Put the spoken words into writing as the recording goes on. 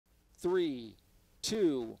3,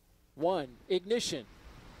 2, 1, ignition.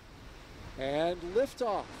 And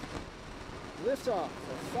liftoff. Liftoff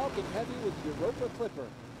of Falcon Heavy with Europa Clipper,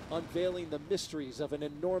 unveiling the mysteries of an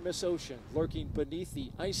enormous ocean lurking beneath the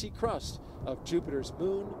icy crust of Jupiter's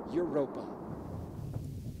moon, Europa.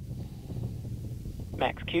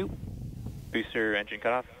 Max Q. Booster engine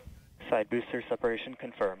cutoff. Side booster separation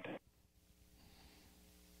confirmed.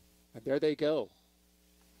 And there they go.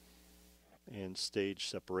 And stage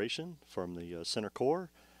separation from the center core.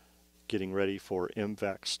 Getting ready for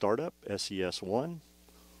MVAC startup, SES-1.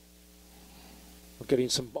 We're getting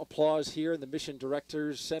some applause here in the Mission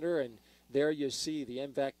Directors Center, and there you see the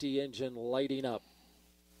MVAC-D engine lighting up.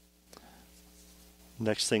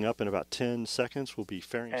 Next thing up in about 10 seconds will be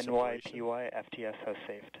fairing separation. NYPY FTS has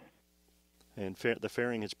saved. And the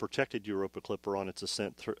fairing has protected Europa Clipper on its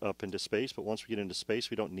ascent up into space, but once we get into space,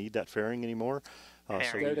 we don't need that fairing anymore.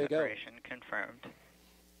 Fairing separation confirmed.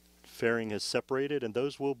 Fairing has separated, and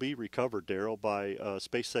those will be recovered, Daryl, by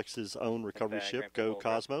SpaceX's own recovery ship, Go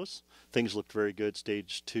Cosmos. Things looked very good.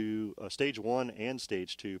 Stage 1 and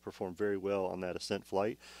Stage 2 performed very well on that ascent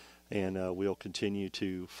flight, and we'll continue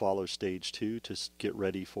to follow Stage 2 to get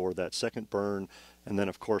ready for that second burn, and then,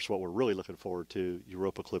 of course, what we're really looking forward to,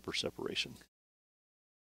 Europa Clipper separation.